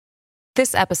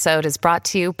This episode is brought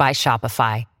to you by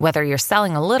Shopify. Whether you're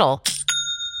selling a little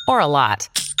or a lot,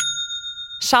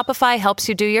 Shopify helps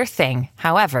you do your thing,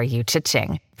 however you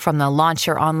cha-ching. From the launch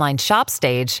your online shop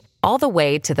stage, all the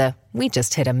way to the we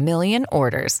just hit 1 million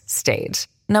orders stage.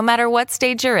 No matter what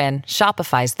stage you're in,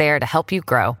 Shopify's there to help you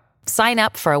grow. Sign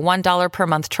up for a $1 per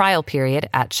month trial period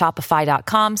at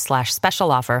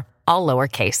shopify.com/special offer, all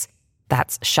lowercase.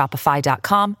 That's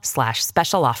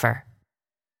shopify.com/special offer.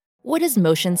 What does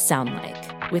motion sound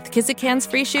like? With Kizikans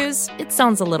free shoes, it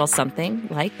sounds a little something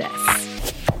like this.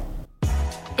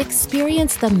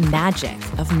 Experience the magic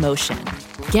of motion.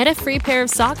 Get a free pair of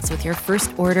socks with your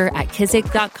first order at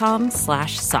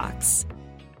kizik.com/socks.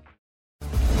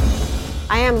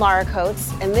 I am Laura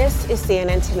Coates, and this is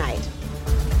CNN Tonight.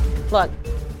 Look,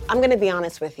 I'm going to be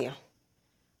honest with you.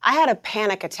 I had a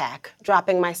panic attack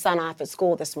dropping my son off at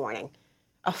school this morning.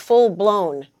 A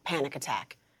full-blown panic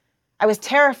attack. I was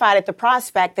terrified at the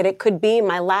prospect that it could be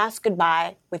my last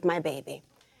goodbye with my baby,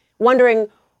 wondering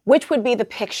which would be the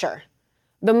picture,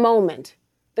 the moment,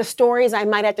 the stories I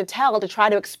might have to tell to try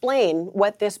to explain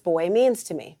what this boy means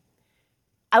to me.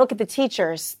 I look at the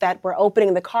teachers that were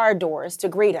opening the car doors to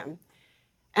greet him,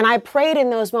 and I prayed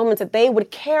in those moments that they would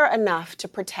care enough to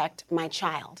protect my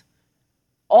child,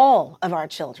 all of our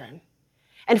children.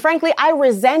 And frankly, I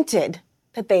resented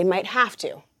that they might have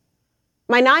to.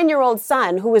 My 9-year-old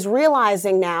son, who is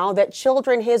realizing now that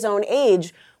children his own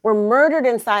age were murdered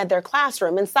inside their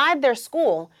classroom, inside their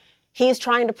school, he's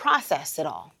trying to process it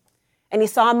all. And he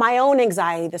saw my own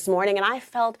anxiety this morning, and I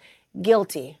felt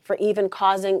guilty for even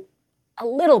causing a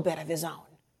little bit of his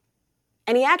own.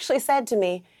 And he actually said to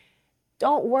me,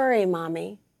 "Don't worry,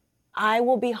 Mommy, I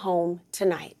will be home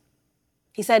tonight."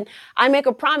 He said, "I make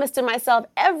a promise to myself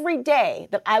every day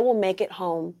that I will make it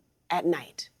home at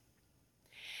night."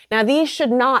 Now, these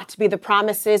should not be the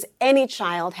promises any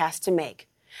child has to make.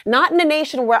 Not in a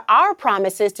nation where our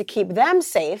promises to keep them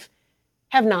safe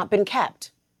have not been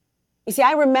kept. You see,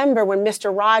 I remember when Mr.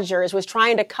 Rogers was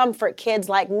trying to comfort kids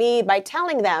like me by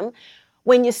telling them,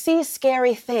 when you see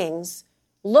scary things,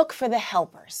 look for the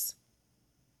helpers.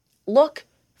 Look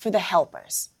for the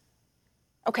helpers.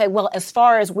 Okay, well, as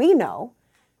far as we know,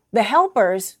 the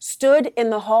helpers stood in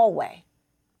the hallway.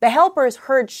 The helpers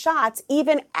heard shots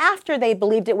even after they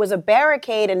believed it was a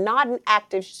barricade and not an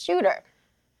active shooter.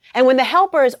 And when the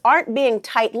helpers aren't being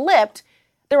tight-lipped,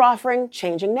 they're offering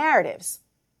changing narratives.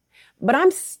 But I'm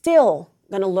still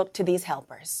going to look to these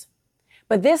helpers.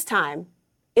 But this time,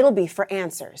 it'll be for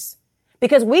answers.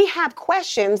 Because we have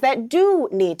questions that do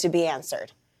need to be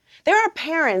answered. There are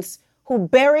parents who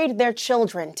buried their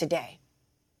children today.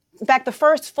 In fact, the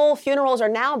first full funerals are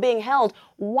now being held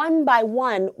one by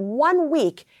one, 1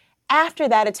 week after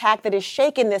that attack that has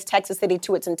shaken this Texas city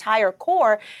to its entire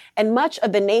core and much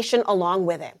of the nation along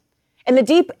with it. And the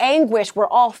deep anguish we're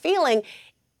all feeling,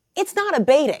 it's not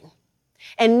abating.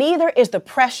 And neither is the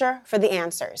pressure for the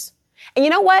answers. And you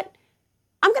know what?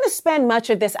 I'm going to spend much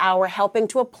of this hour helping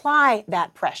to apply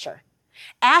that pressure,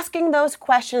 asking those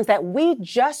questions that we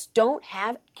just don't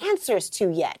have answers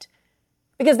to yet.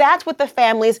 Because that's what the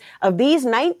families of these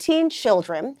 19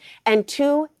 children and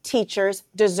 2 teachers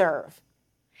deserve.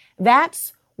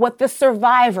 That's what the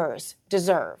survivors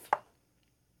deserve.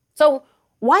 So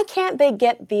why can't they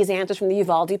get these answers from the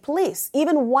Uvalde police,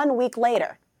 even 1 week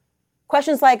later?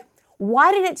 Questions like,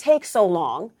 why did it take so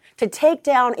long to take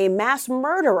down a mass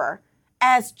murderer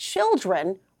as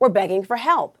children were begging for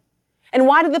help? And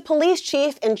why did the police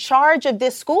chief in charge of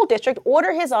this school district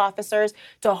order his officers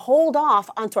to hold off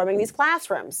on storming these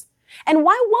classrooms? And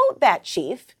why won't that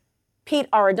chief,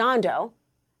 Pete Arredondo,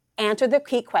 answer the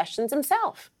key questions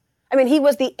himself? I mean, he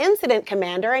was the incident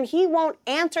commander, and he won't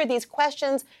answer these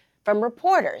questions from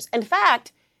reporters. In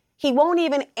fact, he won't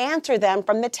even answer them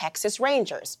from the Texas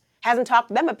Rangers. Hasn't talked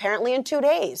to them apparently in 2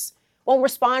 days. Won't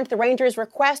respond to the Rangers'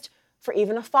 request for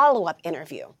even a follow-up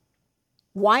interview.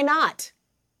 Why not?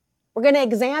 We're going to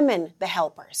examine the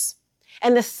helpers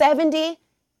and the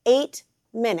 78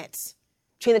 minutes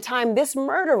between the time this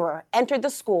murderer entered the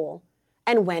school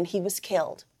and when he was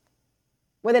killed.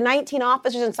 Were the 19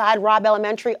 officers inside Robb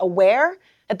Elementary aware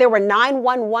that there were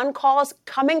 911 calls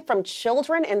coming from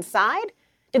children inside?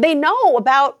 Did they know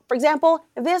about, for example,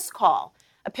 this call,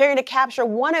 appearing to capture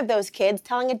one of those kids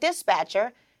telling a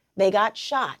dispatcher they got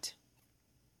shot?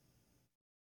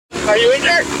 Are you in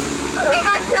there? We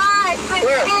got shot.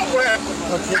 Where? A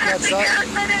kid got shot?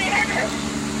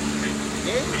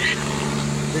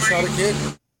 They shot a kid?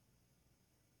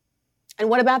 And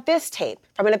what about this tape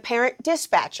from an apparent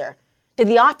dispatcher? Did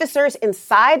the officers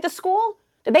inside the school,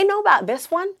 did they know about this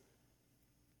one?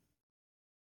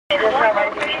 You have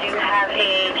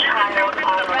a child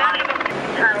on the line.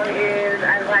 Child is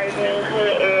advising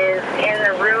he is in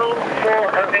the room full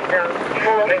of victims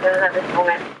at this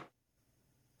moment.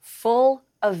 Full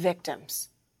of victims.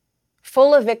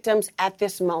 Full of victims at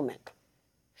this moment.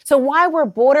 So why were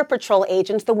Border Patrol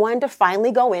agents the one to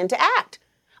finally go in to act?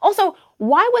 Also,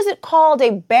 why was it called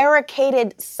a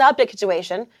barricaded subject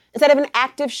situation instead of an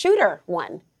active shooter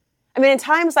one? I mean, in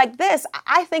times like this,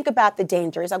 I think about the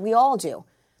dangers, like we all do,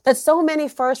 that so many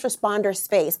first responders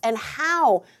face and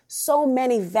how so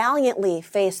many valiantly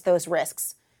face those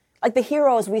risks. Like the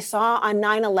heroes we saw on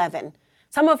 9/11,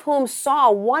 some of whom saw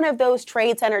one of those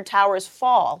Trade Center towers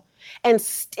fall and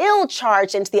still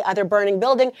charged into the other burning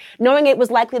building, knowing it was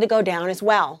likely to go down as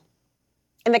well.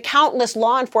 And the countless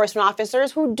law enforcement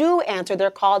officers who do answer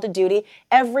their call to duty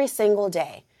every single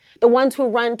day, the ones who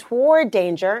run toward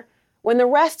danger when the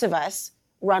rest of us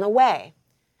run away,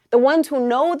 the ones who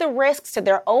know the risks to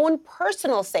their own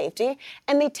personal safety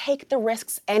and they take the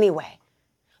risks anyway,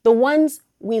 the ones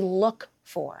we look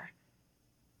for,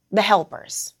 the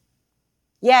helpers.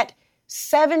 Yet,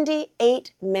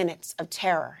 78 minutes of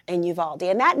terror in Uvalde.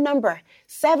 And that number,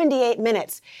 78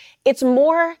 minutes, it's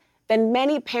more than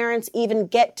many parents even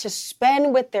get to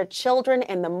spend with their children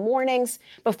in the mornings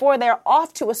before they're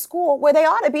off to a school where they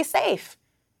ought to be safe.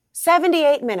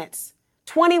 78 minutes,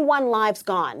 21 lives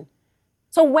gone.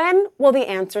 So when will the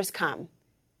answers come?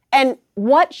 And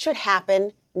what should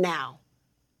happen now?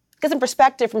 Get some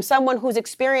perspective from someone who's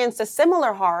experienced a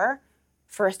similar horror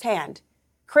firsthand.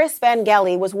 Chris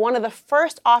Vangeli was one of the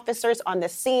first officers on the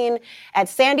scene at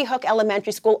Sandy Hook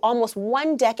Elementary School almost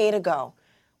 1 decade ago,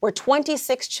 where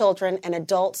 26 children and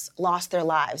adults lost their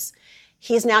lives.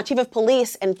 He's now chief of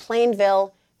police in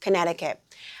Plainville, Connecticut.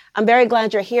 I'm very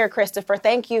glad you're here, Christopher.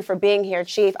 Thank you for being here,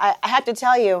 Chief. I have to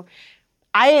tell you,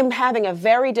 I am having a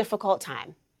very difficult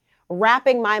time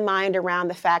wrapping my mind around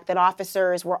the fact that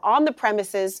officers were on the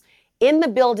premises, in the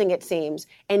building, it seems,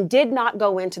 and did not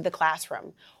go into the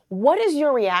classroom. What is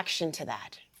your reaction to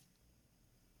that?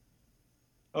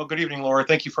 Oh, good evening, Laura.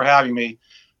 Thank you for having me.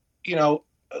 You know,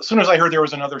 as soon as I heard there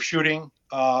was another shooting,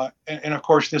 and of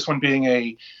course this one being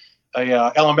a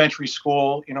elementary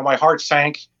school, you know, my heart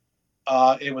sank.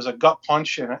 It was a gut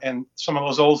punch, and some of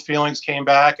those old feelings came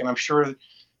back, and I'm sure,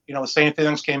 you know, the same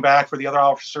feelings came back for the other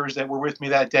officers that were with me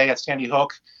that day at Sandy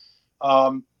Hook.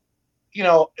 You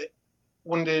know,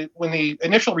 when the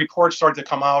initial reports started to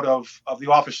come out of the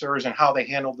officers and how they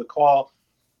handled the call,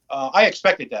 I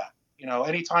expected that. You know,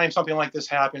 anytime something like this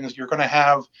happens, you're going to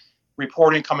have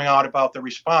reporting coming out about the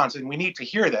response, and we need to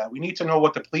hear that. We need to know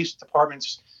what the police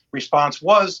department's response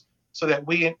was so that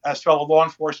we, as fellow law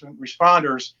enforcement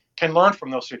responders, can learn from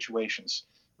those situations.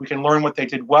 We can learn what they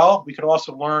did well. We could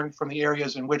also learn from the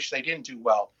areas in which they didn't do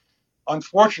well.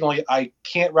 Unfortunately, I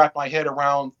can't wrap my head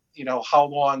around, you know, how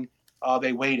long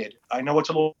they waited. I know it's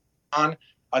a little on.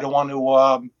 I don't want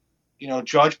to, you know,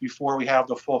 judge before we have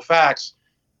the full facts,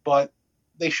 but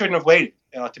they shouldn't have waited,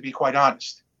 to be quite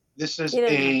honest. This is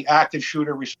an active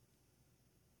shooter response.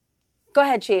 Go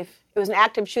ahead, Chief. It was an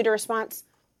active shooter response?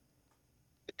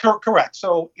 Correct.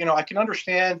 So, you know, I can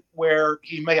understand where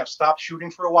he may have stopped shooting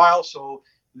for a while, so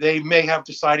they may have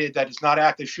decided that it's not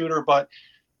active shooter, but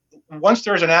once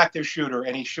there's an active shooter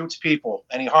and he shoots people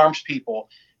and he harms people,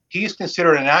 he's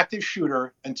considered an active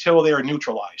shooter until they are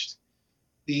neutralized.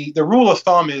 The rule of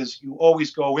thumb is you always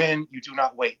go in, you do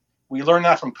not wait. We learned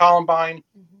that from Columbine.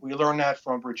 Mm-hmm. We learned that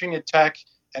from Virginia Tech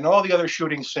and all the other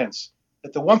shootings since.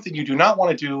 That the one thing you do not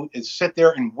want to do is sit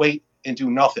there and wait and do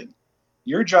nothing.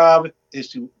 Your job is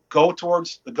to go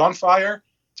towards the gunfire,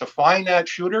 to find that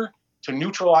shooter, to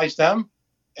neutralize them.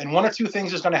 And one or two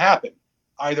things is going to happen.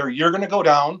 Either you're going to go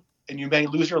down and you may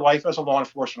lose your life as a law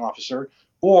enforcement officer,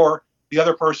 or the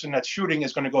other person that's shooting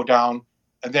is going to go down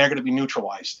and they're going to be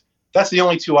neutralized. That's the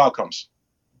only two outcomes.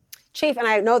 Chief, and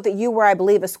I know that you were, I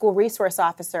believe, a school resource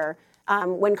officer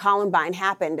when Columbine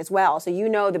happened as well. So you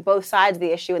know the both sides of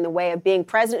the issue in the way of being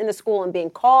present in the school and being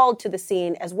called to the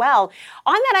scene as well.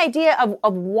 On that idea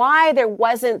of why there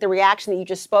wasn't the reaction that you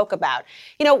just spoke about,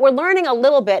 you know, we're learning a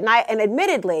little bit, and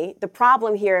admittedly, the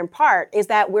problem here in part is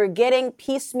that we're getting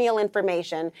piecemeal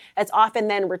information that's often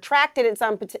then retracted at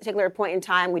some particular point in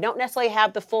time. We don't necessarily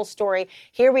have the full story.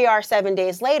 Here we are 7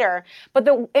 days later. But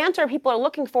the answer people are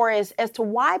looking for is as to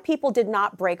why people did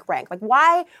not break rank. Like,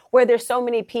 why were there so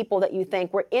many people that you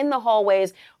think were in the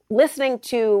hallways listening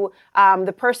to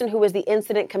the person who was the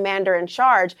incident commander in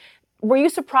charge? Were you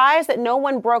surprised that no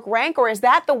one broke rank, or is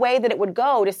that the way that it would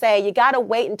go, to say you got to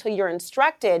wait until you're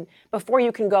instructed before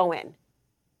you can go in?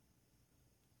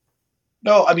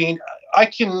 No, I mean, I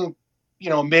can, you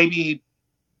know, maybe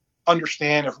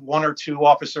understand if one or two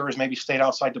officers maybe stayed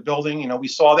outside the building. You know, we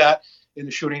saw that in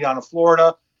the shooting down in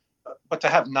Florida. but to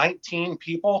have 19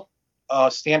 people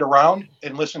stand around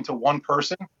and listen to one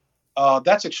person,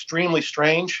 that's extremely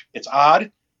strange. It's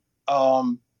odd.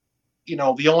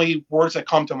 The only words that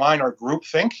come to mind are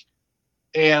groupthink.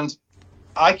 And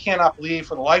I cannot believe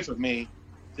for the life of me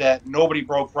that nobody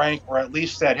broke rank, or at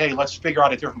least said, hey, let's figure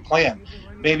out a different plan.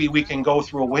 Maybe we can go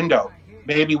through a window.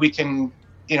 Maybe we can,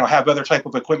 have other type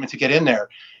of equipment to get in there.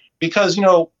 Because,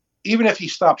 even if he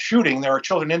stopped shooting, there are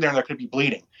children in there that could be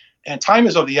bleeding. And time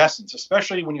is of the essence,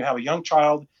 especially when you have a young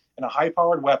child and a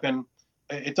high-powered weapon.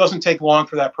 It doesn't take long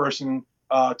for that person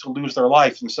to lose their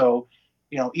life. And so,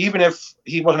 even if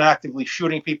he wasn't actively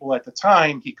shooting people at the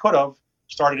time, he could have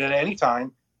started at any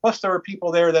time. Plus, there were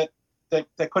people there that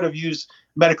could have used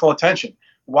medical attention.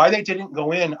 Why they didn't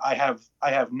go in, I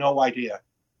have no idea.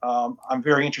 I'm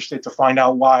very interested to find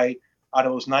out why, out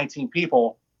of those 19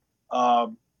 people,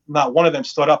 not one of them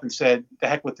stood up and said, "The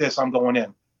heck with this, I'm going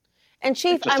in." And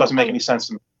Chief, it just doesn't make any sense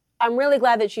to me. I'm really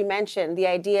glad that you mentioned the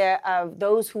idea of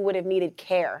those who would have needed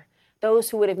care, those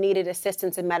who would have needed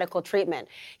assistance in medical treatment.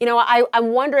 I'm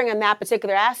wondering on that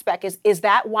particular aspect, is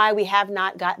that why we have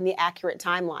not gotten the accurate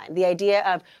timeline? The idea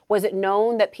of, was it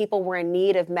known that people were in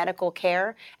need of medical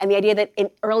care? And the idea that an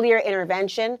earlier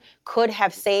intervention could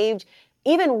have saved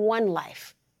even one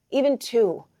life, even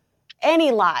two,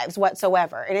 any lives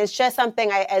whatsoever. And it's just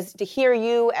something, as to hear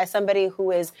you as somebody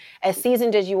who is as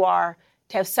seasoned as you are,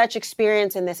 to have such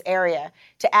experience in this area,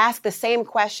 to ask the same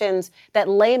questions that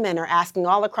laymen are asking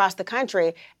all across the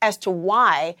country as to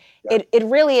why, it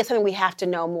really is something we have to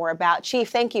know more about. Chief,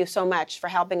 thank you so much for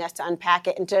helping us to unpack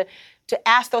it and to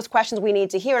ask those questions we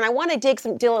need to hear. And I want to dig a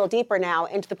little deeper now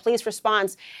into the police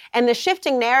response and the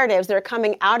shifting narratives that are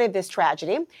coming out of this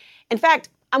tragedy. In fact,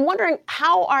 I'm wondering,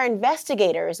 how are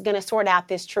investigators going to sort out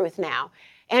this truth now?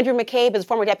 Andrew McCabe is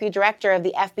former deputy director of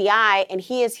the FBI, and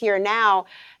he is here now.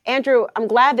 Andrew, I'm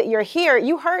glad that you're here.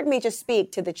 You heard me just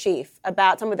speak to the chief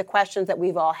about some of the questions that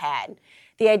we've all had.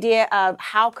 The idea of,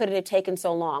 how could it have taken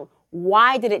so long?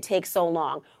 Why did it take so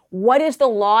long? What is the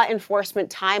law enforcement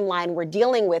timeline we're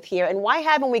dealing with here? And why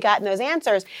haven't we gotten those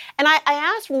answers? And I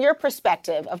asked from your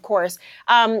perspective, of course,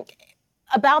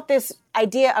 about this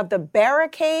idea of the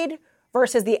barricade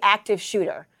versus the active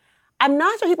shooter. I'm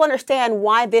not sure people understand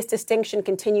why this distinction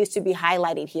continues to be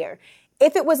highlighted here.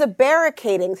 If it was a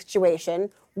barricading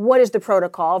situation, what is the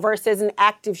protocol versus an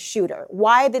active shooter?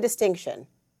 Why the distinction?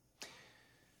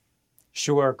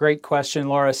 Sure. Great question,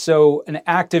 Laura. So an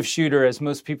active shooter, as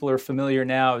most people are familiar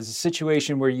now, is a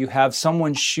situation where you have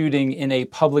someone shooting in a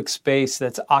public space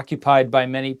that's occupied by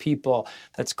many people.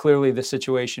 That's clearly the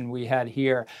situation we had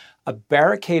here. A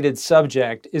barricaded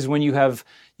subject is when you have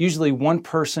usually one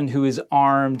person who is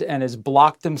armed and has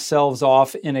blocked themselves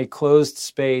off in a closed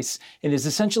space and is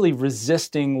essentially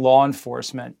resisting law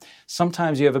enforcement.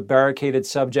 Sometimes you have a barricaded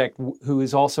subject who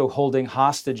is also holding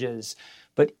hostages.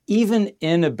 But even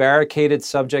in a barricaded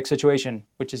subject situation,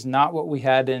 which is not what we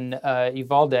had in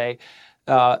Uvalde,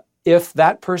 if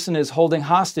that person is holding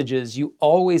hostages, you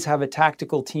always have a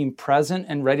tactical team present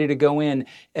and ready to go in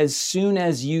as soon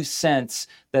as you sense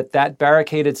that that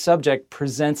barricaded subject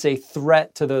presents a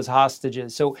threat to those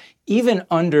hostages. So even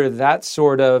under that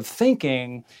sort of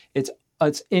thinking,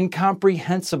 it's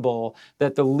incomprehensible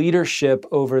that the leadership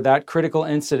over that critical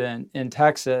incident in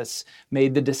Texas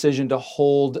made the decision to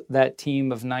hold that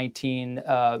team of 19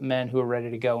 men who are ready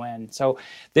to go in. So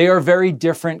they are very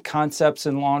different concepts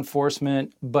in law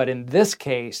enforcement. But in this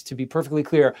case, to be perfectly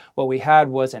clear, what we had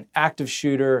was an active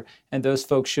shooter, and those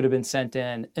folks should have been sent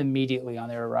in immediately on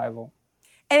their arrival.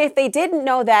 And if they didn't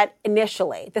know that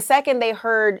initially, the second they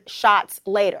heard shots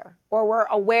later, or were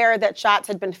aware that shots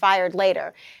had been fired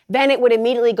later, then it would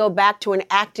immediately go back to an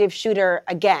active shooter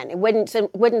again. It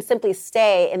wouldn't simply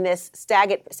stay in this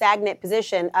stagnant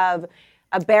position of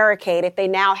a barricade if they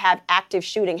now have active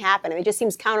shooting happen. I mean, it just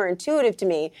seems counterintuitive to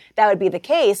me that would be the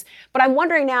case. But I'm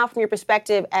wondering now, from your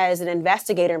perspective as an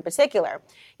investigator in particular,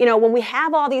 when we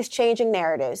have all these changing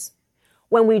narratives,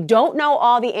 when we don't know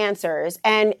all the answers,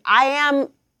 and I am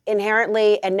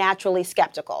inherently and naturally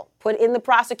skeptical. Put in the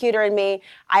prosecutor in me.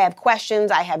 I have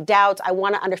questions. I have doubts. I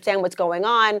want to understand what's going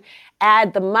on.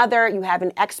 Add the mother. You have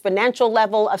an exponential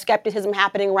level of skepticism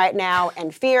happening right now,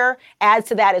 and fear adds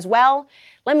to that as well.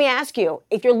 Let me ask you,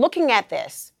 if you're looking at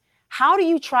this, how do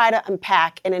you try to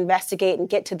unpack and investigate and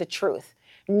get to the truth?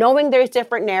 Knowing there's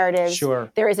different narratives,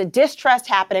 Sure. There is a distrust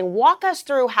happening. Walk us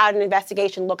through how an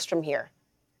investigation looks from here.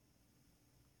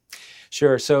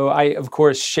 Sure. So I, of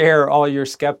course, share all your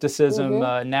skepticism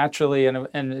naturally, and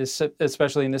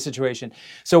especially in this situation.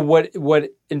 So what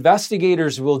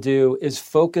investigators will do is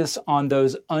focus on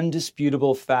those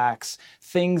undisputable facts,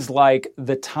 things like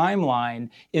the timeline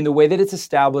in the way that it's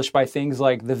established by things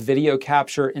like the video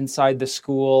capture inside the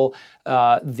school,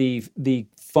 the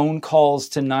phone calls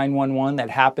to 911 that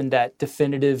happened at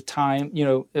definitive time,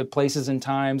 places and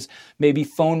times, maybe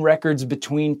phone records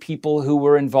between people who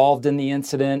were involved in the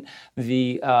incident,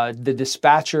 the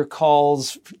dispatcher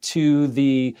calls to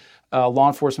the law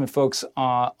enforcement folks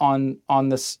on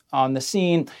the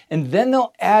scene, and then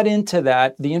they'll add into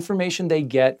that the information they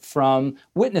get from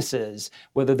witnesses,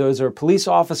 whether those are police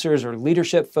officers or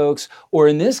leadership folks, or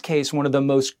in this case, one of the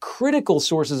most critical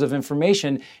sources of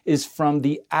information is from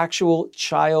the actual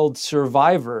child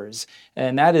survivors.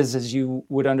 And that is, as you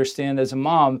would understand as a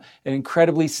mom, an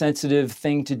incredibly sensitive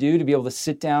thing to do, to be able to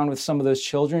sit down with some of those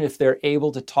children if they're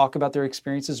able to talk about their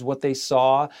experiences, what they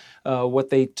saw, what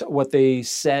they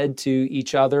said to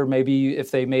each other, maybe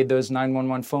if they made those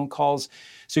 911 phone calls.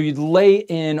 So you'd lay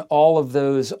in all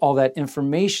that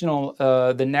informational,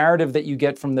 the narrative that you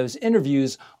get from those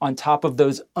interviews on top of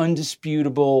those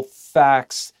undisputable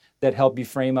facts that help you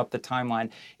frame up the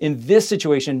timeline. In this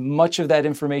situation, much of that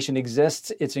information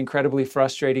exists. It's incredibly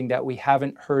frustrating that we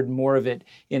haven't heard more of it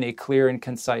in a clear and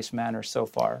concise manner so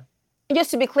far. Just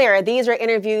to be clear, these are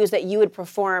interviews that you would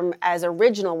perform as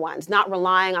original ones, not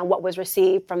relying on what was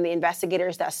received from the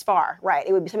investigators thus far, right?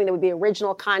 It would be something that would be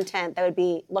original content that would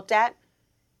be looked at?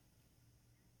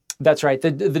 That's right.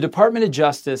 The Department of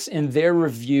Justice, in their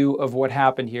review of what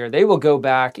happened here, they will go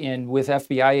back in with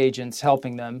FBI agents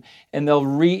helping them, and they'll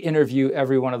re-interview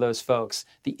every one of those folks.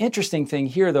 The interesting thing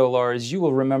here, though, Laura, is you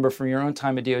will remember from your own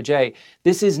time at DOJ,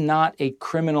 this is not a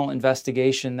criminal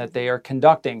investigation that they are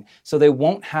conducting. So they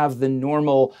won't have the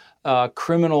normal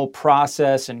criminal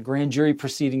process and grand jury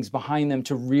proceedings behind them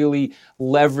to really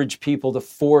leverage people to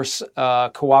force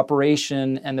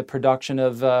cooperation and the production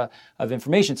of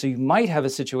information. So you might have a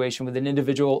situation with an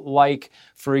individual like,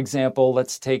 for example,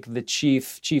 let's take the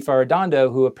Chief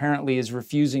Arredondo, who apparently is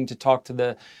refusing to talk to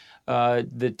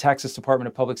the Texas Department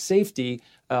of Public Safety.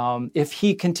 If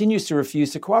he continues to refuse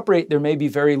to cooperate, there may be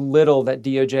very little that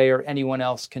DOJ or anyone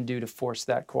else can do to force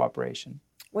that cooperation.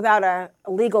 Without a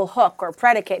legal hook or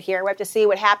predicate here. We have to see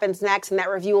what happens next, and that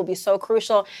review will be so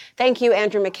crucial. Thank you,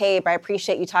 Andrew McCabe. I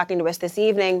appreciate you talking to us this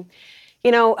evening.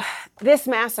 This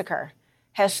massacre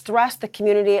has thrust the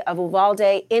community of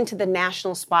Uvalde into the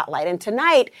national spotlight. And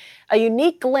tonight, a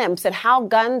unique glimpse at how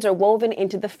guns are woven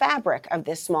into the fabric of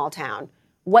this small town,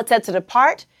 what sets it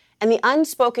apart, and the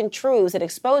unspoken truths it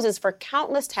exposes for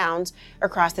countless towns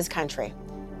across this country.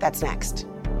 That's next.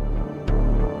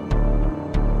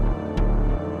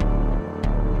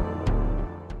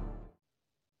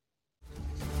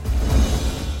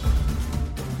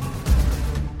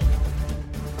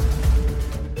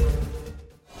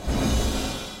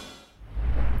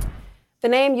 The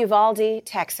name Uvalde,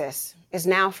 Texas, is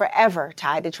now forever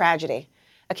tied to tragedy.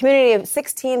 A community of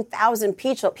 16,000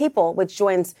 people, which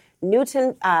joins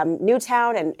Newtown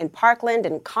and Parkland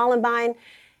and Columbine,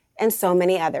 and so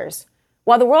many others.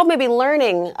 While the world may be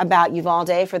learning about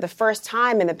Uvalde for the first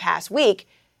time in the past week,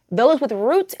 those with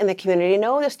roots in the community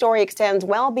know the story extends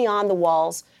well beyond the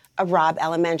walls of Robb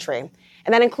Elementary.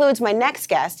 And that includes my next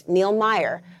guest, Neil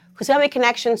Meyer, whose family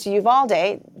connections to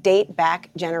Uvalde date back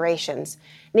generations.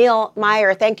 Neil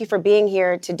Meyer, thank you for being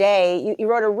here today. You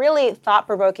wrote a really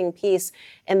thought-provoking piece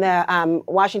in the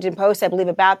Washington Post, I believe,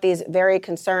 about these very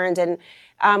concerns. And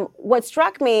what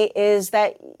struck me is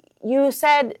that you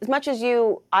said, as much as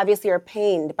you obviously are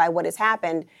pained by what has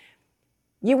happened,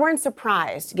 you weren't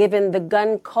surprised, given the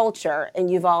gun culture in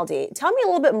Uvalde. Tell me a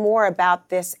little bit more about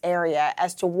this area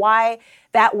as to why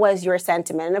that was your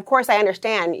sentiment. And of course, I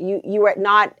understand you were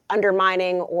not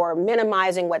undermining or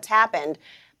minimizing what's happened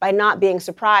by not being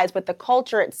surprised, but the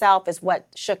culture itself is what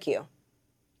shook you.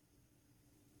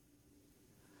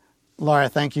 Laura,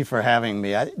 thank you for having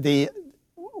me.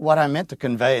 What I meant to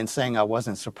convey in saying I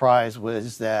wasn't surprised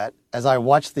was that as I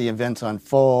watched the events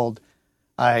unfold,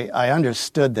 I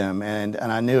understood them, and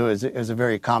I knew it was a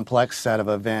very complex set of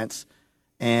events,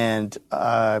 and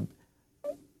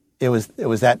it was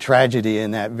that tragedy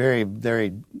and that very,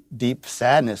 very deep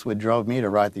sadness what drove me to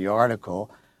write the article.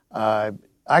 I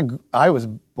was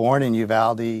born in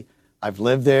Uvalde. I've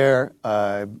lived there.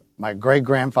 My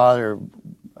great-grandfather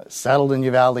settled in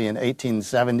Uvalde in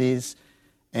 1870s,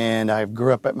 and I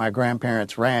grew up at my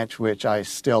grandparents' ranch, which I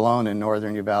still own in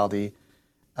northern Uvalde.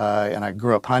 And I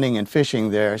grew up hunting and fishing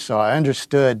there, so I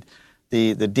understood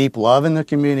the deep love in the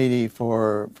community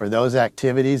for those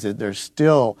activities. There's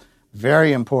still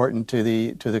very important to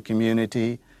the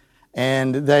community,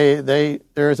 and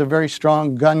there is a very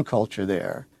strong gun culture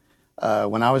there.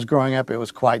 When I was growing up, it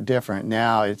was quite different.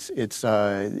 Now it's just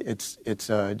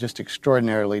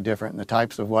extraordinarily different in the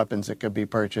types of weapons that could be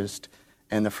purchased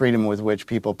and the freedom with which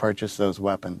people purchase those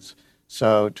weapons.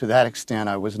 So to that extent,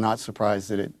 I was not surprised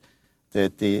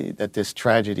that this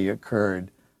tragedy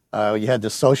occurred. You had the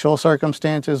social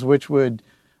circumstances which would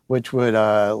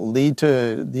lead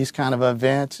to these kind of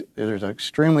events. There's an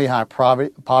extremely high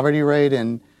poverty rate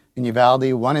in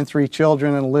Uvalde. 1 in 3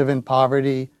 children live in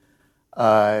poverty.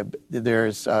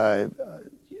 There's a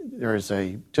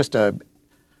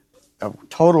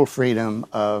total freedom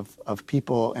of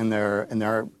people in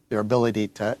their ability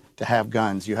to have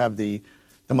guns. You have the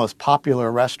most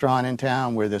popular restaurant in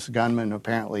town where this gunman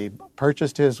apparently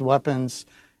purchased his weapons.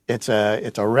 It's a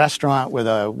restaurant with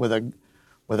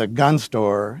a gun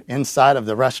store inside of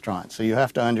the restaurant. So you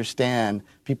have to understand,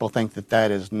 people think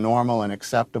that is normal and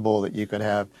acceptable, that you could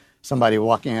have somebody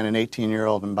walk in, an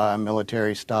 18-year-old, and buy a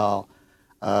military-style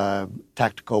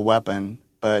tactical weapon,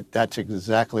 but that's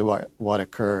exactly what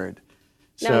occurred.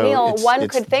 Now, So Neil, one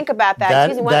could think about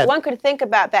that. One could think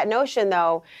about that notion,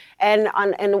 though, and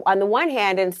on the one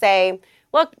hand, and say,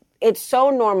 look, it's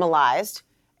so normalized.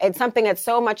 It's something that's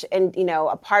so much,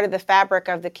 a part of the fabric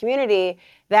of the community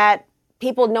that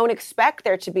people don't expect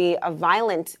there to be a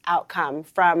violent outcome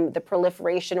from the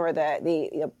proliferation or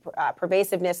the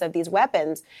pervasiveness of these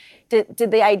weapons. Did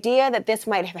the idea that this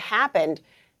might have happened,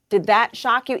 did that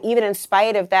shock you, even in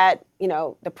spite of that,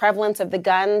 the prevalence of the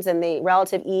guns and the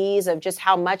relative ease of just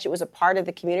how much it was a part of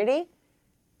the community?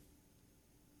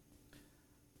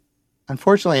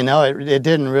 Unfortunately, no, it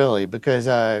didn't really, because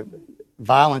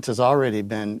violence has always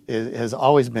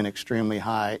been extremely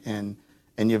high in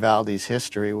Uvalde's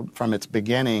history from its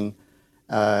beginning,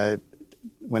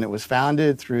 when it was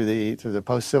founded, through the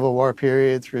post-Civil War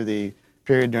period, through the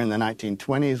period during the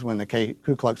 1920s when the Ku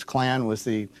Klux Klan was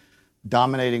the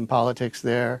dominating politics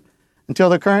there, until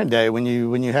the current day when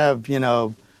you have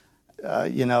a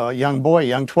young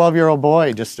 12-year-old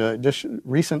boy just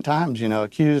recent times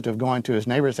accused of going to his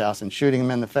neighbor's house and shooting him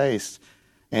in the face,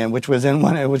 and which was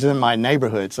in my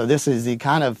neighborhood. So this is the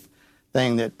kind of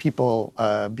thing that people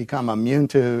become immune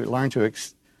to, learn to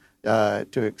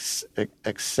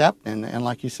accept, and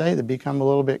like you say, they become a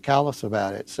little bit callous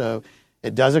about it. So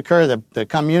it does occur. The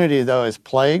community, though, is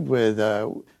plagued with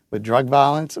drug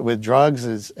violence, with drugs,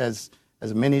 as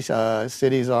many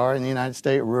cities are in the United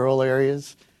States, rural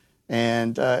areas,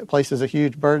 and it places a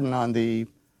huge burden on the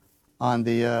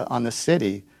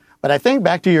city. But I think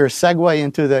back to your segue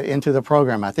into the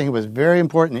program, I think it was very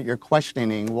important that you're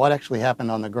questioning what actually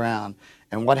happened on the ground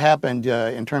and what happened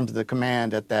in terms of the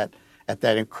command at that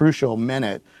crucial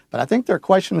minute. But I think there are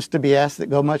questions to be asked that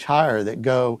go much higher, that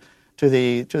go to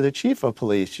the chief of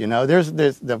police. There's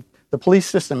the police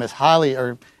system is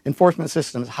enforcement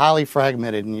system is highly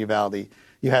fragmented in Uvalde.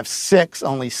 You have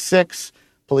only six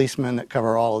policemen that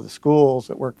cover all of the schools,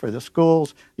 that work for the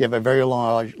schools. You have a very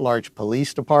large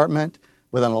police department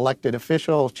with an elected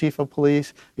official, chief of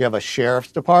police. You have a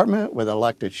sheriff's department with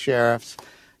elected sheriffs.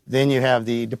 Then you have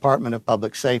the Department of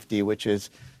Public Safety, which has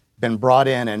been brought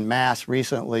in masse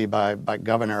recently by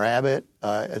Governor Abbott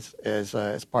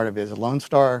as part of his Lone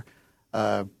Star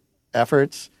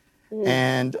efforts.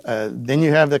 And then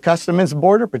you have the Customs and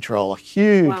Border Patrol, a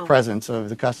huge presence of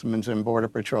the Customs and Border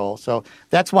Patrol. So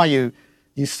that's why you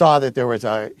saw that there was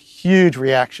a huge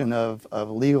reaction of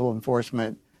legal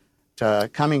enforcement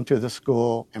coming to the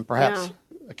school, and perhaps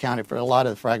accounted for a lot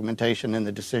of the fragmentation in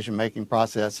the decision-making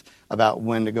process about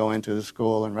when to go into the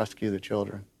school and rescue the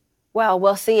children. Well,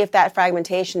 we'll see if that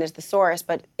fragmentation is the source,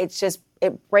 but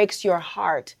it breaks your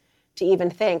heart to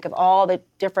even think of all the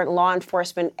different law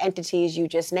enforcement entities you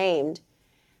just named,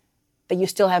 that you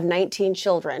still have 19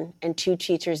 children and 2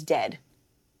 teachers dead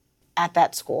at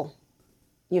that school.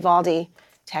 Uvalde,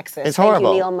 Texas. It's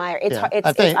horrible. Thank you, Neil Meyer.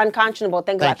 It's unconscionable.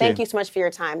 Thank you so much for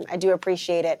your time. I do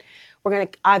appreciate it. We're going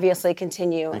to obviously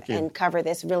continue and cover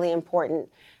this really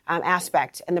important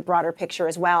aspect and the broader picture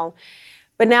as well.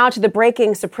 But now to the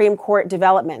breaking Supreme Court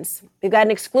developments. We've got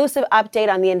an exclusive update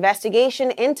on the investigation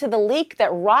into the leak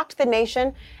that rocked the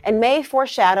nation and may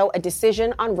foreshadow a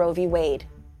decision on Roe v. Wade.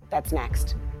 That's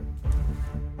next.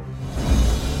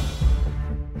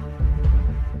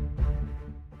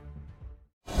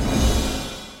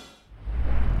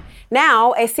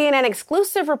 Now, a CNN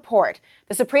exclusive report.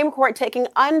 The Supreme Court taking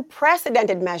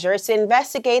unprecedented measures to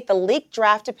investigate the leaked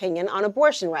draft opinion on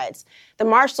abortion rights. The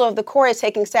Marshal of the Court is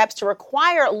taking steps to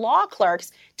require law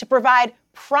clerks to provide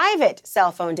private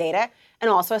cell phone data and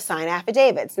also sign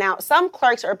affidavits. Now, some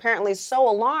clerks are apparently so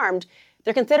alarmed,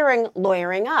 they're considering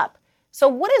lawyering up. So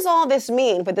what does all this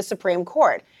mean for the Supreme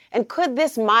Court? And could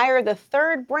this mire the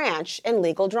third branch in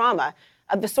legal drama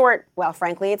of the sort, well,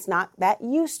 frankly, it's not that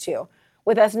used to?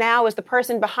 With us now is the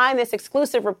person behind this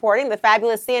exclusive reporting, the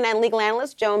fabulous CNN legal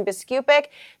analyst, Joan Biskupic.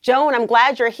 Joan, I'm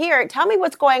glad you're here. Tell me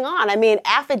what's going on. I mean,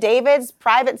 affidavits,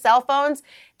 private cell phones.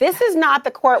 This is not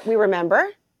the court we remember.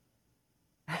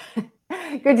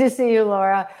 Good to see you,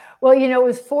 Laura. Well, you know, it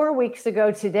was 4 weeks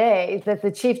ago today that the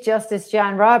Chief Justice,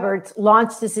 John Roberts,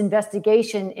 launched this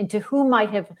investigation into who might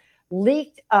have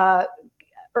leaked an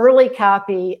early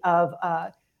copy of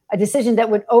a decision that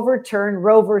would overturn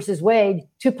Roe versus Wade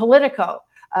to Politico.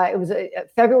 It was a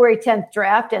February 10th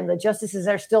draft, and the justices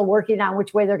are still working on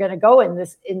which way they're going to go in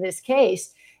this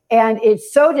case. And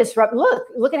it's so disruptive.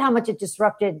 Look at how much it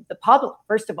disrupted the public,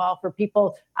 first of all, for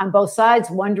people on both sides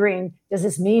wondering, does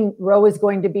this mean Roe is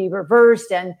going to be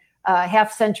reversed and a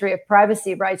half century of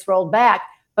privacy rights rolled back?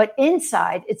 But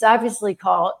inside, it's obviously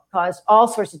caused all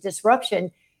sorts of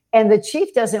disruption. And the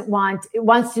chief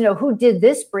wants to know who did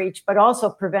this breach, but also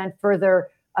prevent further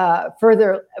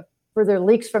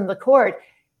leaks from the court.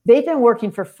 They've been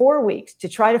working for 4 weeks to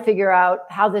try to figure out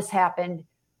how this happened.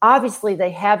 Obviously,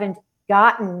 they haven't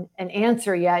gotten an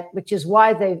answer yet, which is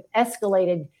why they've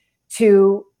escalated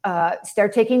to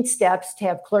start taking steps to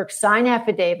have clerks sign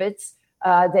affidavits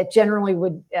that generally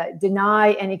would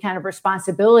deny any kind of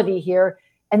responsibility here.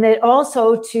 And that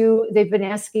also they've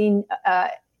been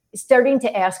starting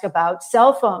to ask about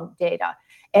cell phone data.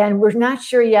 And we're not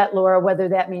sure yet, Laura, whether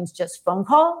that means just phone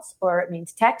calls or it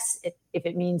means texts. If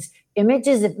it means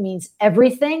images, it means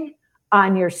everything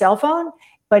on your cell phone.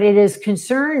 But it has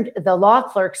concerned the law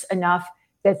clerks enough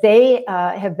that they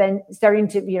have been starting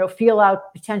to, feel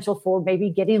out potential for maybe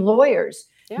getting lawyers.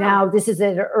 Yeah. Now, this is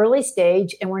at an early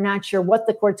stage, and we're not sure what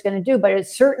the court's going to do, but it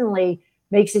certainly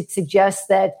makes it suggest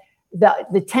that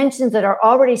the tensions that are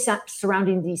already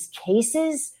surrounding these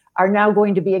cases are now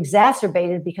going to be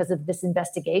exacerbated because of this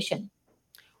investigation.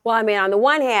 Well, I mean, on the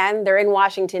one hand, they're in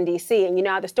Washington, D.C., and you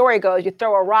know how the story goes. You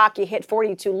throw a rock, you hit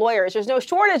 42 lawyers. There's no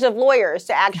shortage of lawyers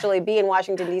to actually be in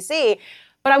Washington, D.C.,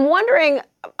 but I'm wondering,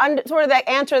 sort of that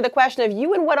answer to the question of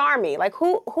you and what army? Like,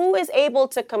 who is able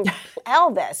to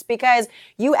compel this? Because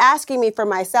you asking me for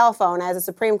my cell phone as a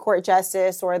Supreme Court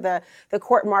justice or the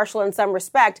court marshal in some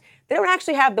respect, they don't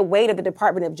actually have the weight of the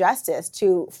Department of Justice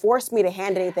to force me to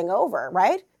hand anything over,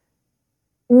 right?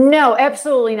 No,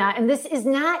 absolutely not. And this is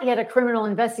not yet a criminal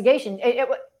investigation.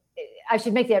 I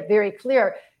should make that very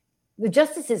clear. The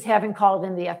justices haven't called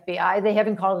in the FBI. They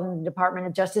haven't called in the Department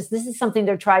of Justice. This is something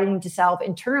they're trying to solve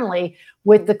internally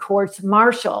with the court's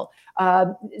marshal.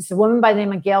 It's a woman by the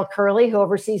name of Gail Curley who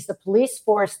oversees the police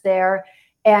force there.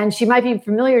 And she might be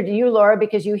familiar to you, Laura,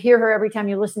 because you hear her every time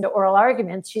you listen to oral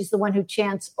arguments. She's the one who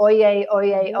chants, "Oyez,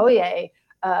 oyez, oyez."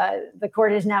 The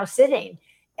court is now sitting.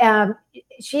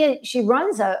 She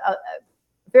runs a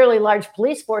fairly large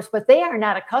police force, but they are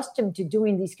not accustomed to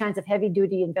doing these kinds of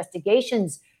heavy-duty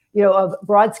investigations, of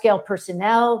broad-scale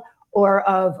personnel or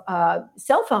of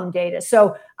cell phone data.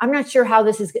 So I'm not sure how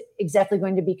this is exactly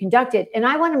going to be conducted. And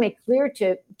I want to make clear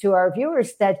to our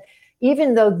viewers that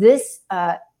even though this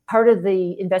part of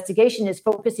the investigation is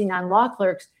focusing on law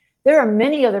clerks, there are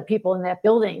many other people in that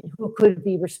building who could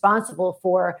be responsible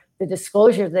for the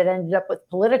disclosure that ended up with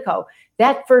Politico.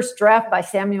 That first draft by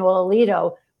Samuel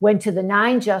Alito went to the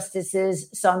 9 justices,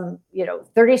 some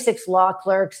 36 law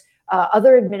clerks,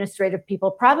 other administrative people,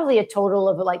 probably a total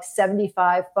of like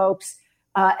 75 folks.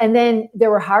 And then there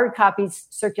were hard copies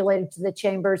circulated to the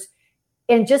chambers.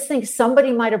 And just think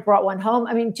somebody might have brought one home.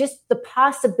 I mean, just the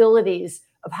possibilities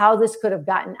of how this could have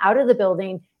gotten out of the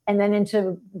building and then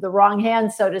into the wrong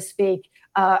hands, so to speak,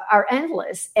 are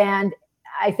endless. And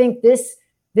I think this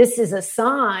is a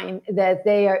sign that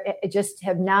they just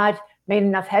have not made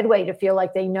enough headway to feel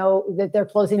like they know that they're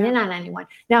closing in on anyone.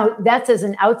 Now, that's as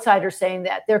an outsider saying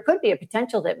that. There could be a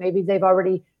potential that maybe they've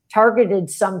already targeted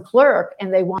some clerk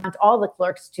and they want all the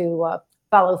clerks to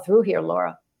follow through here,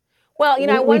 Laura. Well, I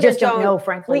wonder, we just don't know,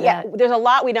 frankly. There's a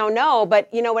lot we don't know,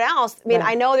 but you know what else? I mean,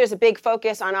 I know there's a big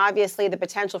focus on obviously the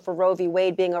potential for Roe v.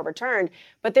 Wade being overturned,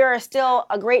 but there are still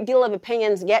a great deal of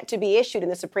opinions yet to be issued in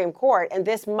the Supreme Court, and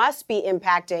this must be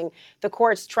impacting the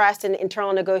court's trust and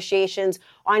internal negotiations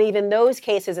on even those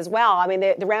cases as well. I mean,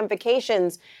 the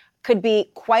ramifications could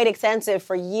be quite extensive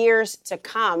for years to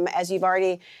come, as you've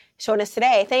already shown us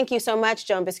today. Thank you so much,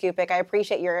 Joan Biskupic. I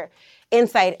appreciate your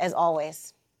insight as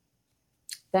always.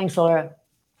 Thanks, Laura.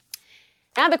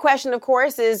 Now the question, of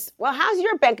course, is, well, how's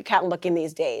your bank account looking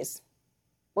these days?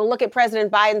 We'll look at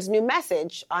President Biden's new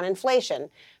message on inflation,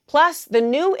 plus the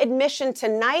new admission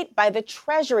tonight by the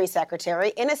Treasury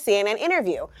Secretary in a CNN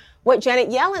interview, what Janet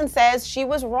Yellen says she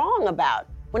was wrong about.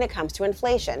 when it comes to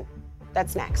inflation.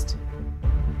 That's next.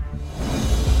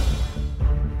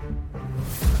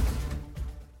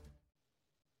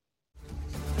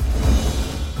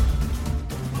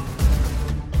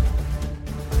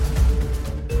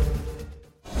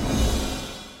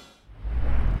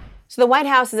 So the White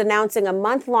House is announcing a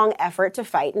month-long effort to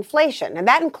fight inflation, and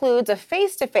that includes a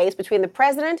face-to-face between the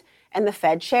president and the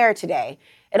Fed chair today.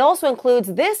 It also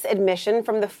includes this admission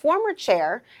from the former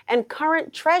chair and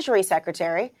current Treasury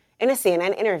Secretary in a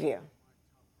CNN interview.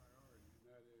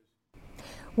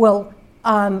 Well,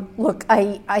 look,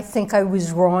 I think I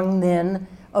was wrong then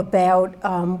about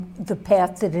the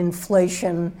path that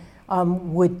inflation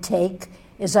would take.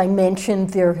 As I mentioned,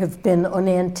 there have been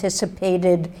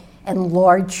unanticipated and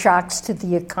large shocks to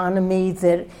the economy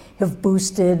that have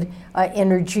boosted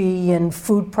energy and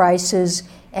food prices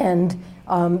and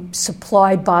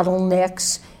supply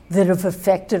bottlenecks that have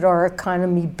affected our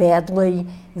economy badly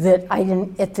that I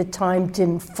at the time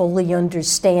didn't fully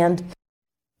understand.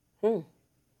 You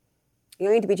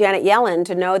need to be Janet Yellen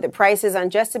to know that prices on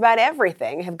just about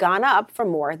everything have gone up for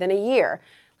more than a year.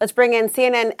 Let's bring in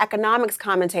CNN economics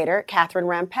commentator Catherine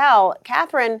Rampell.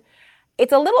 Catherine,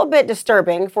 it's a little bit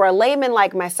disturbing for a layman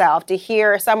like myself to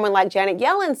hear someone like Janet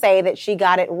Yellen say that she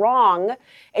got it wrong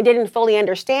and didn't fully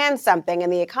understand something in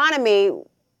the economy.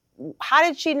 How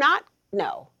did she not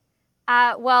know?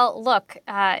 Well, look,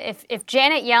 if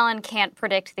Janet Yellen can't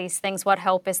predict these things, what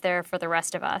hope is there for the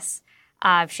rest of us?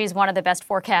 She's one of the best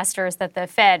forecasters that the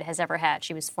Fed has ever had.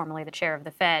 She was formerly the chair of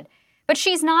the Fed. But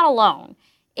she's not alone.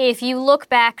 If you look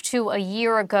back to a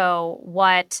year ago,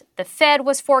 what the Fed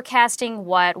was forecasting,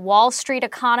 what Wall Street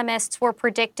economists were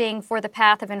predicting for the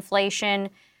path of inflation,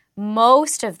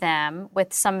 most of them,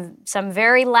 with some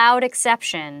very loud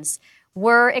exceptions,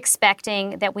 were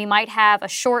expecting that we might have a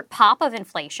short pop of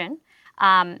inflation.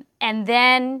 And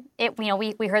then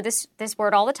we heard this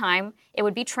word all the time. It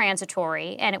would be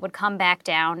transitory and it would come back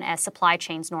down as supply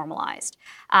chains normalized.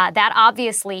 That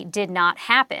obviously did not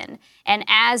happen. And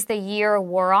as the year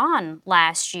wore on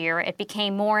last year, it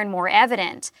became more and more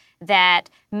evident that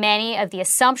many of the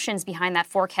assumptions behind that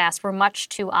forecast were much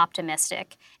too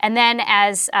optimistic. And then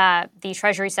as the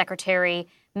Treasury Secretary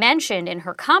mentioned in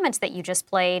her comments that you just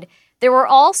played, there were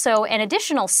also an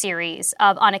additional series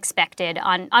of unexpected,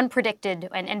 unpredicted,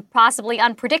 and possibly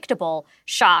unpredictable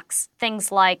shocks,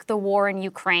 things like the war in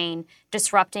Ukraine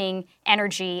disrupting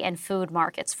energy and food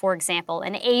markets, for example,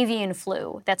 an avian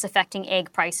flu that's affecting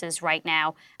egg prices right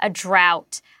now, a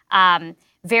drought,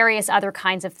 various other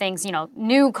kinds of things,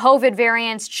 new COVID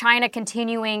variants, China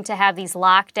continuing to have these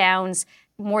lockdowns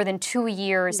more than 2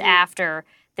 years after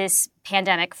this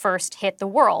pandemic first hit the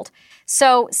world.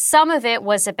 So some of it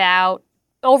was about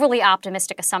overly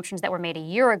optimistic assumptions that were made a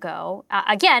year ago.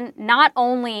 Again, not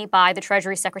only by the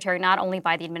Treasury Secretary, not only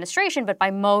by the administration, but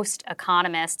by most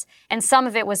economists. And some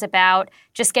of it was about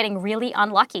just getting really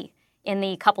unlucky in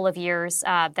the couple of years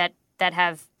that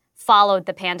have followed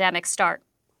the pandemic start.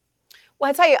 Well,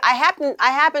 I tell you, I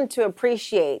happen to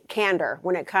appreciate candor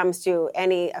when it comes to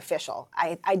any official.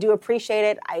 I do appreciate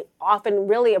it. I often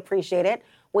really appreciate it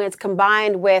when it's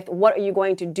combined with what are you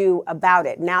going to do about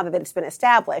it now that it's been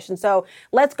established. And so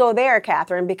let's go there,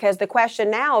 Catherine, because the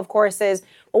question now, of course, is,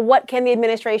 well, what can the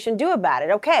administration do about it?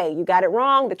 Okay, you got it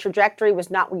wrong. The trajectory was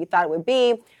not what you thought it would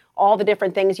be. All the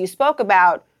different things you spoke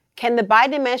about. Can the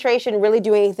Biden administration really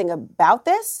do anything about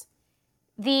this?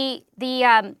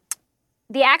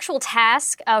 The actual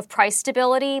task of price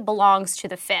stability belongs to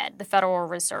the Fed, the Federal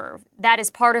Reserve. That is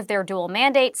part of their dual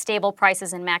mandate, stable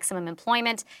prices and maximum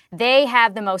employment. They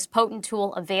have the most potent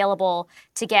tool available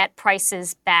to get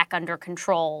prices back under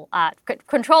control.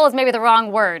 Control is maybe the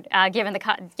wrong word, given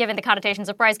the connotations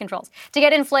of price controls. To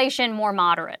get inflation more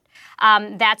moderate.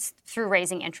 That's through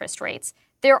raising interest rates.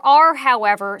 There are,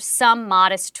 however, some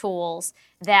modest tools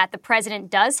that the president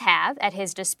does have at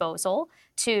his disposal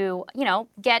to,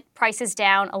 get prices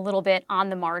down a little bit on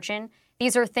the margin.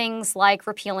 These are things like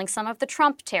repealing some of the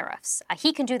Trump tariffs.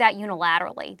 He can do that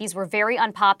unilaterally. These were very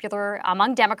unpopular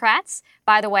among Democrats,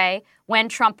 by the way, when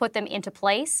Trump put them into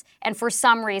place. And for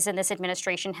some reason, this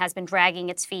administration has been dragging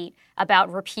its feet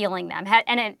about repealing them,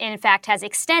 and it, in fact, has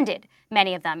extended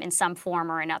many of them in some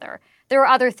form or another. There are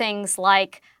other things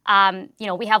like,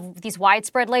 we have these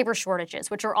widespread labor shortages,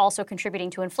 which are also contributing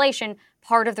to inflation.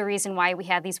 Part of the reason why we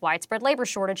have these widespread labor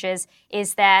shortages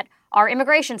is that our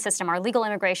immigration system, our legal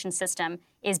immigration system,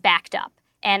 is backed up.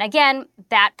 And again,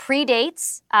 that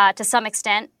predates, to some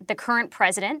extent, the current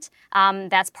president.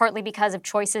 That's partly because of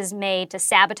choices made to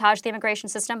sabotage the immigration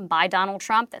system by Donald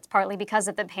Trump. That's partly because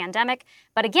of the pandemic.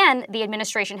 But again, the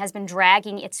administration has been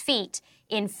dragging its feet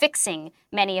in fixing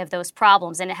many of those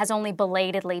problems, and it has only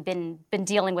belatedly been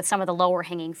dealing with some of the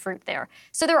lower-hanging fruit there.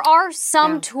 So there are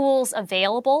some tools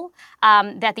available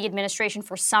that the administration,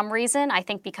 for some reason, I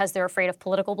think because they're afraid of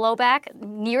political blowback,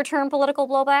 near-term political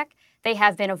blowback, they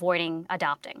have been avoiding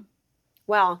adopting.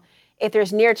 Well, if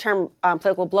there's near-term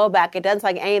political blowback, it doesn't look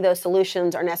like any of those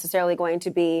solutions are necessarily going to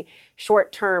be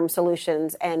short-term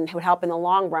solutions and would help in the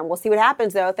long run. We'll see what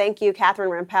happens, though. Thank you, Catherine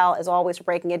Rampell, as always, for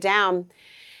breaking it down.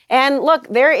 And look,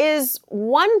 there is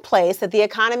one place that the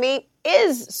economy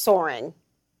is soaring.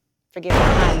 Forgive me.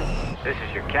 This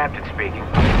is your captain speaking.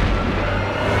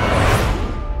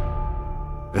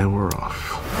 And we're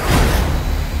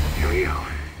off. Here we go.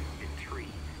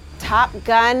 Top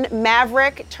Gun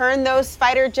Maverick turned those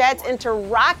fighter jets into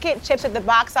rocket ships at the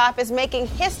box office, making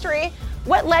history.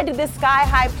 What led to this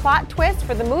sky-high plot twist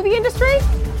for the movie industry?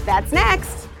 That's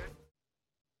next.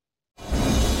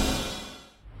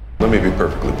 Let me be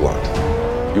perfectly blunt.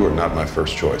 You are not my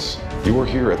first choice. You are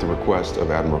here at the request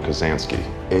of Admiral Kazansky,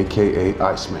 a.k.a.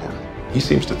 Iceman. He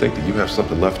seems to think that you have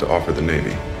something left to offer the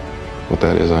Navy. What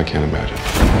that is, I can't imagine.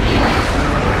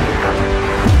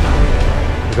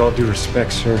 With all due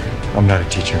respect, sir, I'm not a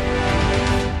teacher.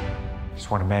 Just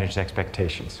want to manage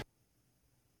expectations.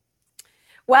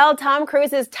 Well, Tom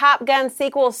Cruise's Top Gun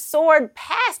sequel soared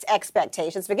past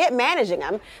expectations. Forget managing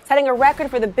them, setting a record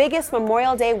for the biggest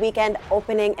Memorial Day weekend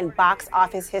opening in box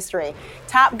office history.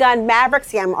 Top Gun Maverick,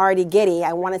 see, I'm already giddy.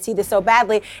 I want to see this so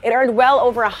badly. It earned well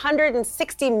over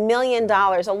 $160 million,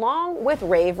 along with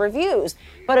rave reviews.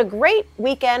 But a great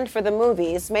weekend for the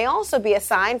movies may also be a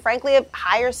sign, frankly, of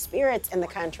higher spirits in the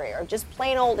country, or just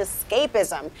plain old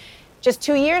escapism. Just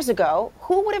 2 years ago,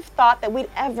 who would have thought that we'd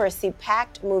ever see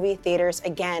packed movie theaters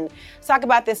again? Let's talk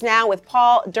about this now with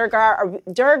Paul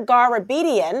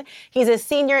Durgarabedian. He's a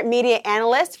senior media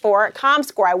analyst for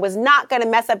ComScore. I was not going to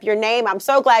mess up your name. I'm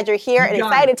so glad you're here and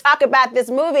excited to talk about this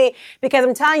movie because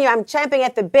I'm telling you, I'm champing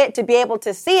at the bit to be able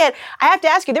to see it. I have to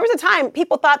ask you, there was a time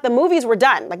people thought the movies were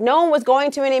done. Like no one was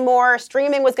going to anymore.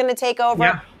 Streaming was going to take over.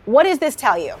 Yeah. What does this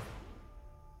tell you?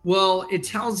 Well, it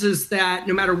tells us that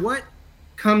no matter what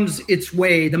comes its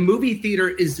way, the movie theater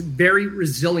is very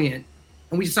resilient.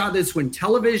 And we saw this when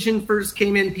television first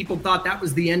came in. People thought that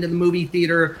was the end of the movie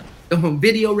theater. The home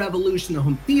video revolution, the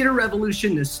home theater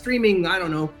revolution, the streaming,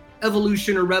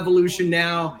 evolution or revolution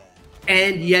now.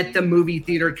 And yet the movie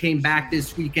theater came back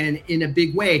this weekend in a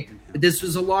big way. But this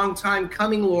was a long time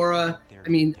coming, Laura. I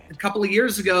mean, a couple of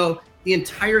years ago, the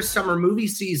entire summer movie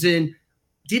season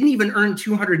didn't even earn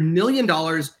 $200 million.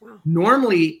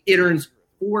 Normally, it earns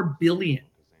 $4 billion.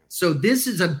 So this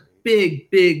is a big,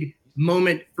 big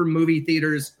moment for movie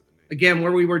theaters. Again,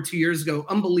 where we were 2 years ago,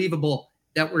 unbelievable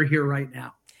that we're here right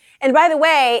now. And by the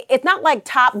way, it's not like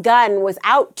Top Gun was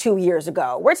out 2 years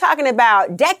ago. We're talking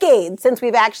about decades since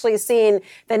we've actually seen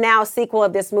the now sequel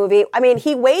of this movie. I mean,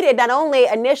 he waited not only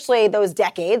initially those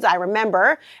decades, I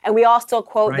remember, and we all still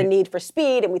quote The Need for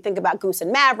Speed, and we think about Goose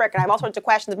and Maverick, and I have all sorts of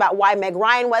questions about why Meg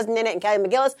Ryan wasn't in it and Kelly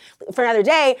McGillis for another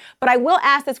day. But I will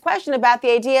ask this question about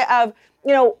the idea of,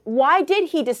 why did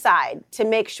he decide to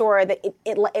make sure that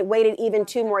it waited even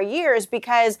 2 more years?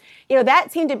 Because,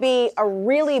 that seemed to be a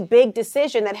really big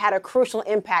decision that had a crucial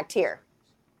impact here.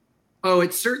 Oh,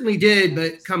 it certainly did.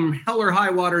 But come hell or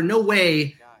high water, no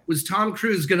way was Tom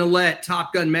Cruise going to let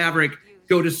Top Gun Maverick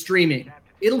go to streaming.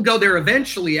 It'll go there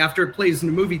eventually after it plays in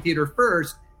the movie theater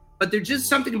first. But there's just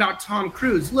something about Tom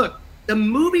Cruise. Look, the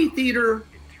movie theater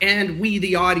and we,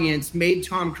 the audience, made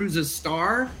Tom Cruise a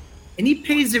star. And he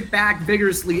pays it back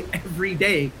vigorously every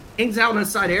day. Hangs out on the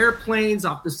side of airplanes,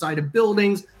 off the side of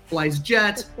buildings, flies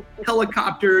jets,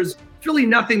 helicopters. It's really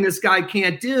nothing this guy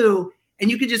can't do.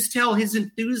 And you could just tell his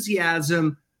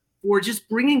enthusiasm for just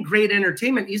bringing great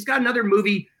entertainment. He's got another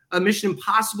movie, a Mission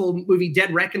Impossible movie,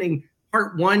 Dead Reckoning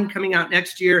Part 1 coming out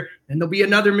next year. And there'll be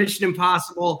another Mission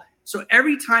Impossible. So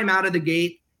every time out of the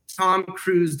gate, Tom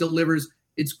Cruise delivers.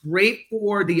 It's great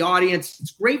for the audience.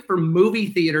 It's great for movie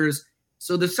theaters.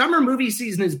 So the summer movie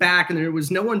season is back, and there was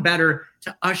no one better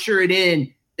to usher it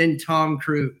in than Tom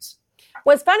Cruise.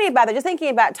 What's funny about it, just thinking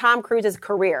about Tom Cruise's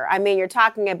career, I mean, you're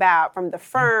talking about from The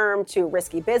Firm to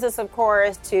Risky Business, of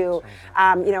course, to,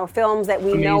 films that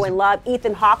we know and love.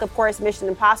 Ethan Hawke, of course, Mission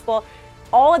Impossible.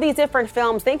 All of these different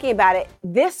films, thinking about it,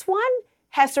 this one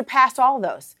has surpassed all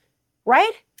those,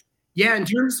 right? Yeah,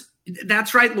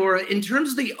 that's right, Laura. In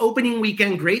terms of the opening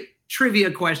weekend, great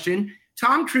trivia question,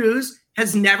 Tom Cruise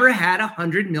has never had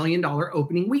 $100 million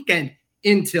opening weekend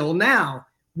until now.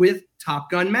 with Top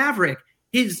Gun Maverick.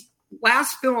 His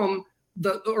last film,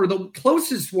 the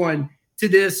closest one to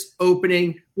this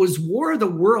opening, was War of the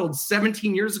Worlds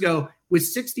 17 years ago with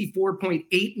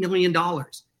 $64.8 million.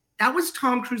 That was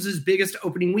Tom Cruise's biggest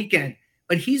opening weekend.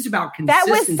 But he's about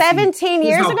consistency. That was 17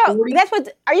 years ago. That's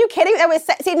what? Are you kidding? That was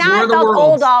now I felt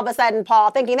old all of a sudden,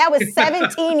 Paul, thinking that was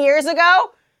 17 years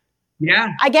ago.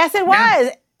 Yeah, I guess it was.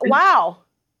 Yeah. Wow.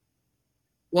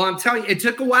 Well, I'm telling you, it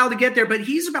took a while to get there, but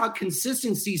he's about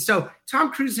consistency. So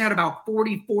Tom Cruise had about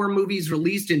 44 movies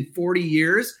released in 40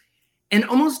 years, and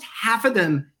almost half of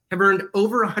them have earned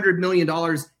over $100 million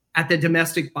at the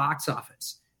domestic box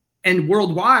office. And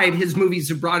worldwide, his movies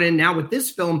have brought in now with this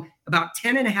film about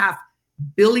 $10.5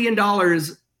 billion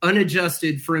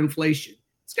unadjusted for inflation.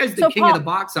 This guy's the king of the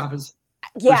box office.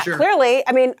 Yeah, sure. Clearly.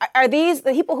 I mean, are these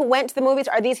the people who went to the movies?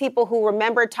 Are these people who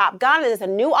remember Top Gun? Is this a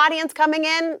new audience coming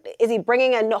in? Is he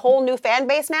bringing a whole new fan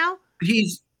base now?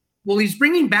 He's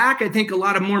bringing back, I think, a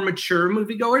lot of more mature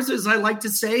moviegoers, as I like to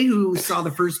say, who saw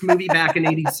the first movie back in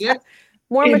 '86.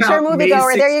 More mature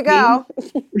moviegoer. There you go.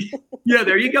 Yeah,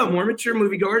 there you go. More mature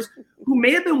moviegoers who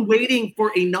may have been waiting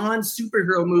for a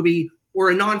non-superhero movie or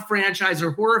a non-franchise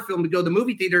or horror film to go to the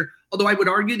movie theater. Although I would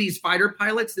argue these fighter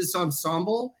pilots, this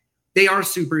ensemble, they are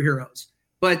superheroes.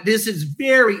 But this is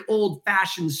very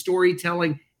old-fashioned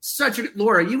storytelling.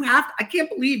 Laura, I can't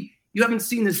believe you haven't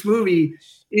seen this movie.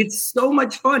 It's so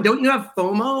much fun. Don't you have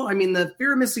FOMO? I mean, the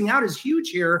fear of missing out is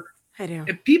huge here. I do.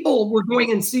 If people were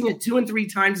going and seeing it 2 and 3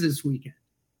 times this weekend.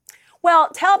 Well,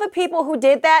 tell the people who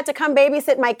did that to come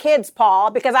babysit my kids, Paul,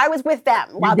 because I was with them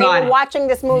while they were watching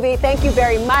this movie. Thank you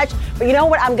very much. But you know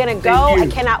what? I'm going to go. I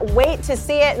cannot wait to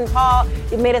see it. And Paul,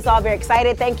 you've made us all very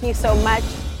excited. Thank you so much.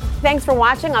 Thanks for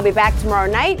watching. I'll be back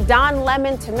tomorrow night. Don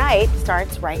Lemon Tonight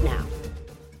starts right now.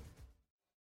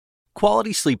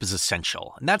 Quality sleep is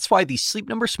essential, and that's why the Sleep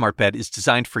Number Smart Bed is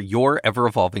designed for your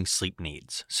ever-evolving sleep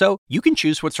needs. So you can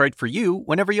choose what's right for you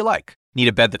whenever you like. Need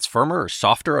a bed that's firmer or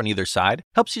softer on either side?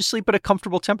 Helps you sleep at a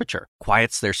comfortable temperature.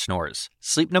 Quiets their snores.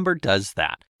 Sleep Number does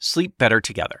that. Sleep better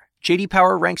together. J.D.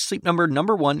 Power ranks Sleep Number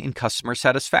 #1 in customer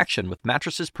satisfaction with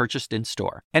mattresses purchased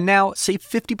in-store. And now, save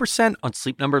 50% on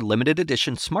Sleep Number Limited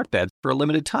Edition Smart Beds for a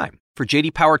limited time. For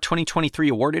J.D. Power 2023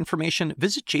 award information,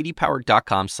 visit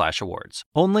jdpower.com/awards.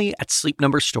 Only at Sleep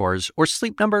Number stores or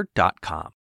sleepnumber.com.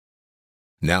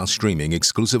 Now streaming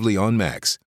exclusively on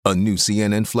Max, a new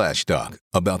CNN flash doc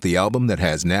about the album that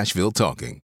has Nashville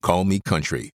talking, Call Me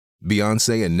Country.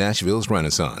 Beyoncé and Nashville's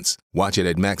Renaissance. Watch it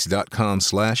at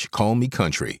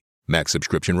max.com/callmecountry. Max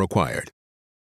subscription required.